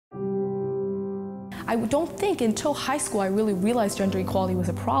I don't think until high school I really realized gender equality was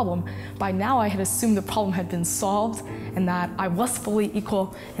a problem. By now I had assumed the problem had been solved and that I was fully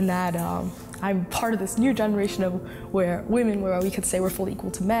equal and that I'm part of this new generation of where we could say we're fully equal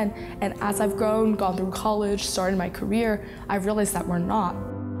to men. And as I've grown, gone through college, started my career, I've realized that we're not.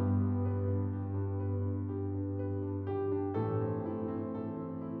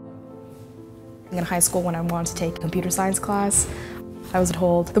 In high school, when I wanted to take a computer science class, I was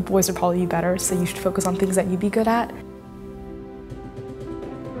told the boys would probably be better, so you should focus on things that you'd be good at.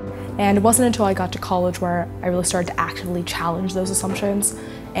 And it wasn't until I got to college where I really started to actively challenge those assumptions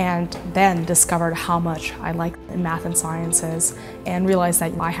and then discovered how much I liked in math and sciences and realized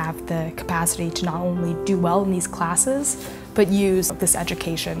that I have the capacity to not only do well in these classes, but use this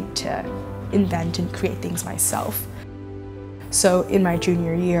education to invent and create things myself. So in my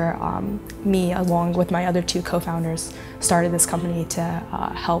junior year, me along with my other two co-founders started this company to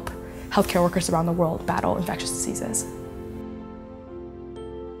help healthcare workers around the world battle infectious diseases.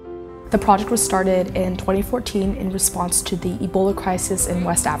 The project was started in 2014 in response to the Ebola crisis in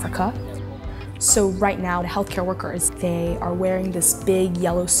West Africa. So right now, the healthcare workers, they are wearing this big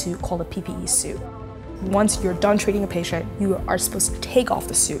yellow suit called a PPE suit. Once you're done treating a patient, you are supposed to take off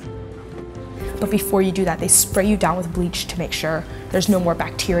the suit. But before you do that, they spray you down with bleach to make sure there's no more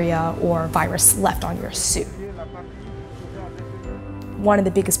bacteria or virus left on your suit. One of the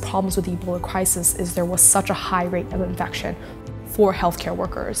biggest problems with the Ebola crisis is there was such a high rate of infection for healthcare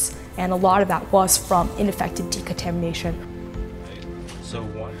workers, and a lot of that was from ineffective decontamination.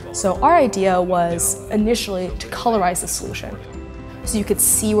 So our idea was initially to colorize the solution. So you could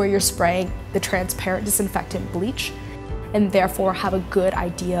see where you're spraying the transparent disinfectant bleach, and therefore have a good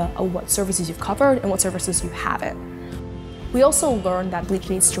idea of what surfaces you've covered and what surfaces you haven't. We also learned that bleach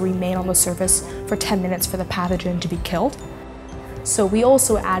needs to remain on the surface for 10 minutes for the pathogen to be killed. So we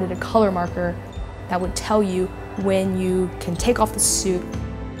also added a color marker that would tell you when you can take off the suit.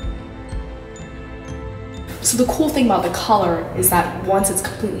 So the cool thing about the color is that once it's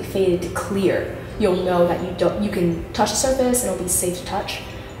completely faded to clear, you'll know that you can touch the surface and it'll be safe to touch.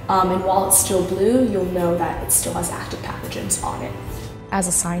 And while it's still blue, you'll know that it still has active pathogens on it. As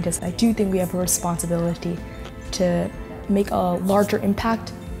a scientist, I do think we have a responsibility to make a larger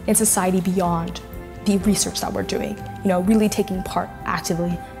impact in society beyond the research that we're doing. You know, really taking part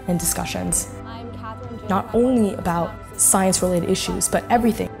actively in discussions. I'm Katherine Jin. Not only about science-related issues, but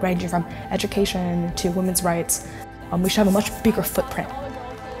everything, ranging from education to women's rights. We should have a much bigger footprint.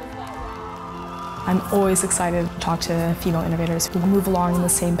 I'm always excited to talk to female innovators who move along in the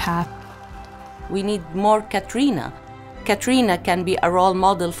same path. We need more Katrina. Katrina can be a role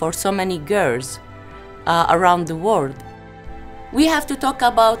model for so many girls around the world. We have to talk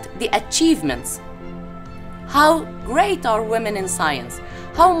about the achievements. How great are women in science?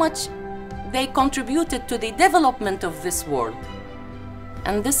 How much they contributed to the development of this world.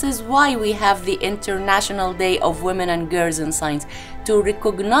 And this is why we have the International Day of Women and Girls in Science, to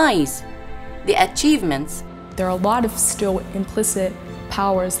recognize the achievements. There are a lot of still implicit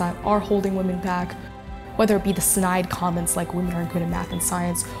powers that are holding women back, whether it be the snide comments like women aren't good at math and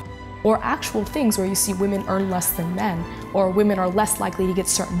science, or actual things where you see women earn less than men, or women are less likely to get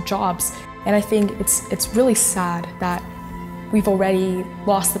certain jobs. And I think it's really sad that we've already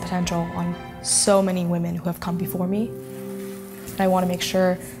lost the potential on so many women who have come before me. And I want to make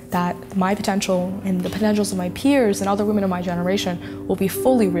sure that my potential and the potentials of my peers and other women of my generation will be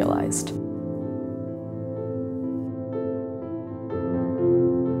fully realized.